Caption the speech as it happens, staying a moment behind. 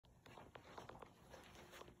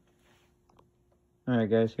Alright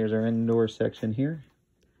guys, here's our indoor section here.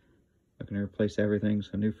 Looking to replace everything,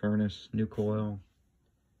 so new furnace, new coil.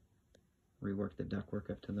 Rework the ductwork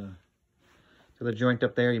up to the joint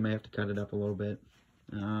up there. You may have to cut it up a little bit.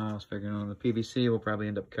 I was figuring on the PVC, we'll probably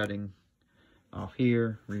end up cutting off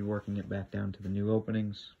here, reworking it back down to the new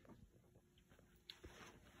openings.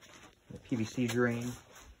 The PVC drain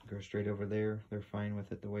goes straight over there. They're fine with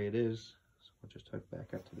it the way it is, so we'll just hook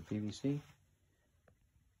back up to the PVC.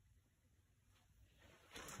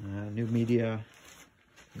 New media,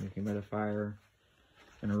 new humidifier.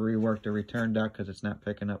 Gonna rework the return duct because it's not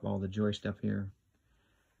picking up all the joist up here.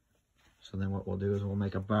 So then what we'll do is we'll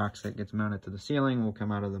make a box that gets mounted to the ceiling. We'll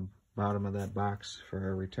come out of the bottom of that box for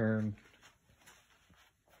our return.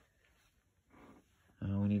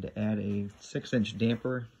 We need to add a 6-inch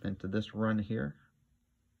damper into this run here.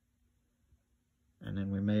 And then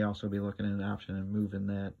we may also be looking at an option of moving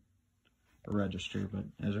that register. But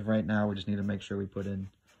as of right now, we just need to make sure we put in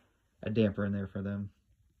a damper in there for them.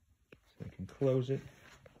 So we can close it.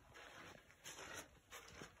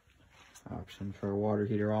 Option for a water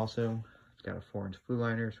heater also. It's got a 4-inch flue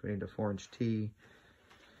liner, so we need a 4-inch T.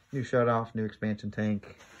 New shutoff, new expansion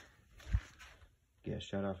tank. Gas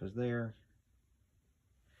shutoff is there.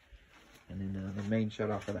 And then the main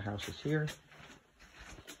shutoff for the house is here.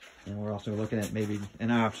 And we're also looking at maybe an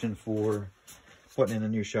option for putting in a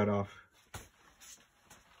new shutoff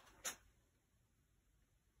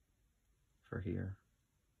for here.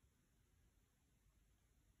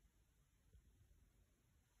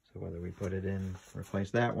 So whether we put it in,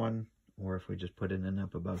 replace that one, or if we just put it in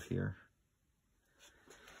up above here.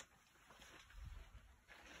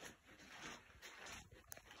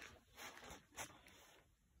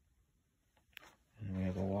 And we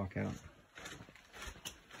have a walkout.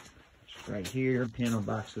 Just right here, panel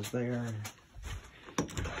box is there.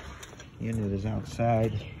 Unit is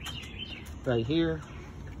outside right here.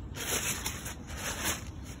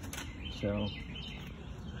 So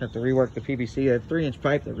have to rework the PVC. I have 3-inch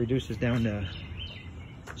pipe that reduces down to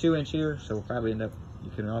 2-inch here, so we'll probably end up,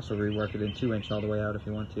 you can also rework it in 2-inch all the way out if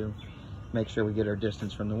you want to. Make sure we get our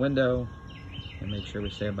distance from the window, and make sure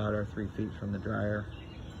we stay about our 3 feet from the dryer.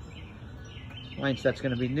 Line set's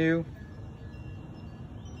going to be new.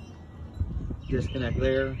 Disconnect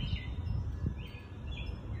there.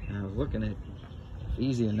 And I was looking at,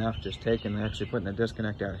 easy enough, just taking and actually putting the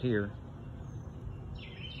disconnect out here.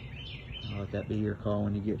 I'll let that be your call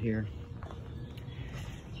when you get here.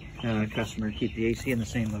 Customer keep the AC in the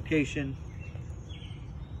same location.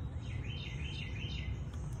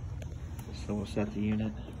 So we'll set the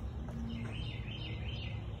unit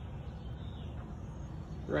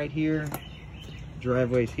right here.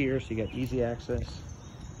 Driveway's here, so you got easy access.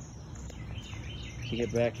 To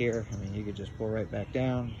get back here, I mean, you could just pull right back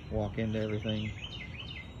down, walk into everything.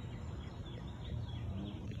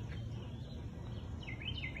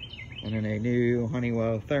 And then a new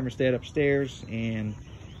Honeywell thermostat upstairs, and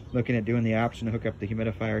looking at doing the option to hook up the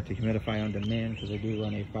humidifier to humidify on demand because they do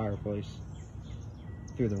run a fireplace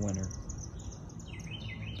through the winter.